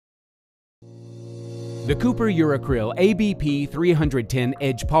The KUPER EURACRYL ABP310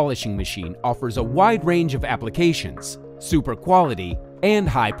 edge polishing machine offers a wide range of applications, super quality, and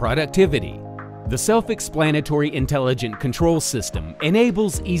high productivity. The self-explanatory intelligent control system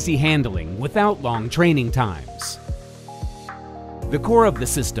enables easy handling without long training times. The core of the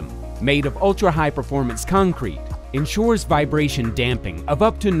system, made of ultra-high performance concrete, ensures vibration damping of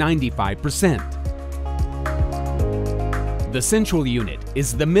up to 95%. The central unit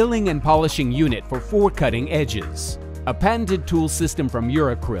is the milling and polishing unit for 4 cutting edges, a patented tool system from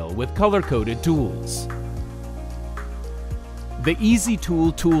EURACRYL with color-coded tools. The Easy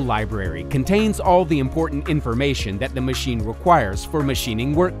Tool tool library contains all the important information that the machine requires for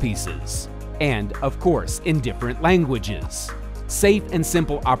machining workpieces, and, of course, in different languages. Safe and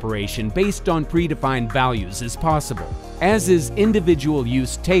simple operation based on predefined values is possible, as is individual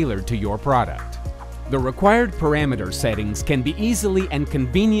use tailored to your product. The required parameter settings can be easily and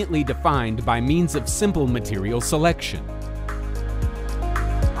conveniently defined by means of simple material selection.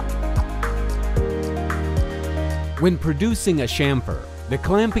 When producing a chamfer, the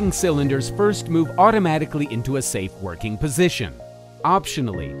clamping cylinders first move automatically into a safe working position.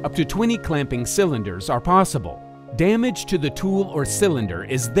 Optionally, up to 20 clamping cylinders are possible. Damage to the tool or cylinder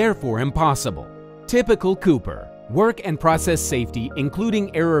is therefore impossible. Typical KUPER. Work and process safety,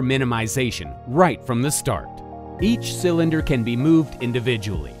 including error minimization, right from the start. Each cylinder can be moved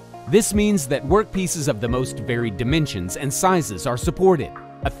individually. This means that workpieces of the most varied dimensions and sizes are supported.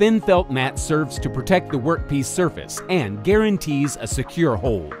 A thin felt mat serves to protect the workpiece surface and guarantees a secure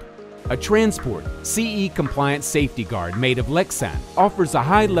hold. A transport CE-compliant safety guard made of Lexan offers a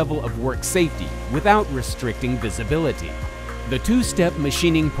high level of work safety without restricting visibility. The 2-step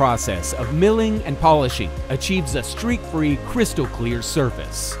machining process of milling and polishing achieves a streak-free, crystal-clear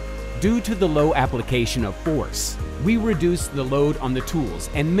surface. Due to the low application of force, we reduce the load on the tools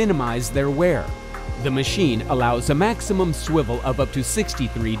and minimize their wear. The machine allows a maximum swivel of up to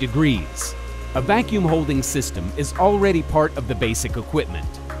 63 degrees. A vacuum holding system is already part of the basic equipment.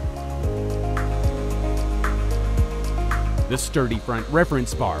 The sturdy front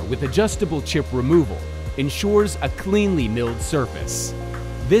reference bar with adjustable chip removal ensures a cleanly milled surface.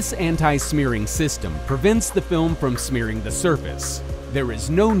 This anti-smearing system prevents the film from smearing the surface. There is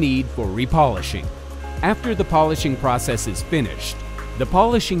no need for repolishing. After the polishing process is finished, the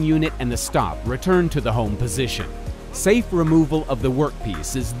polishing unit and the stop return to the home position. Safe removal of the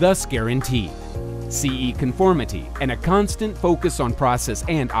workpiece is thus guaranteed. CE conformity and a constant focus on process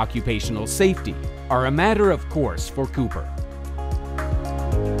and occupational safety are a matter of course for KUPER.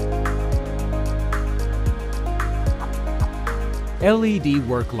 LED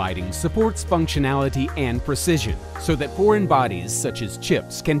work lighting supports functionality and precision so that foreign bodies such as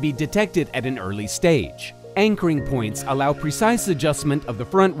chips can be detected at an early stage. Anchoring points allow precise adjustment of the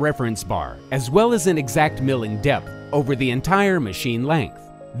front reference bar as well as an exact milling depth over the entire machine length.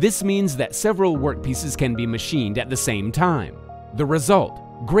 This means that several workpieces can be machined at the same time. The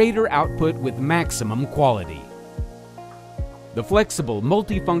result, greater output with maximum quality. The flexible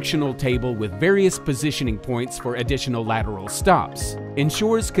multifunctional table with various positioning points for additional lateral stops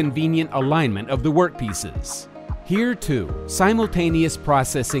ensures convenient alignment of the workpieces. Here too, simultaneous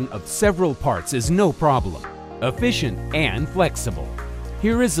processing of several parts is no problem, efficient and flexible.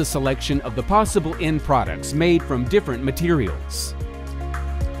 Here is a selection of the possible end products made from different materials.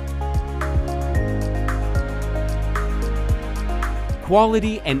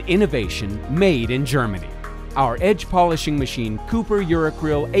 Quality and innovation made in Germany. Our edge polishing machine KUPER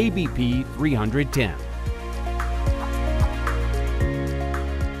EURACRYL ABP310.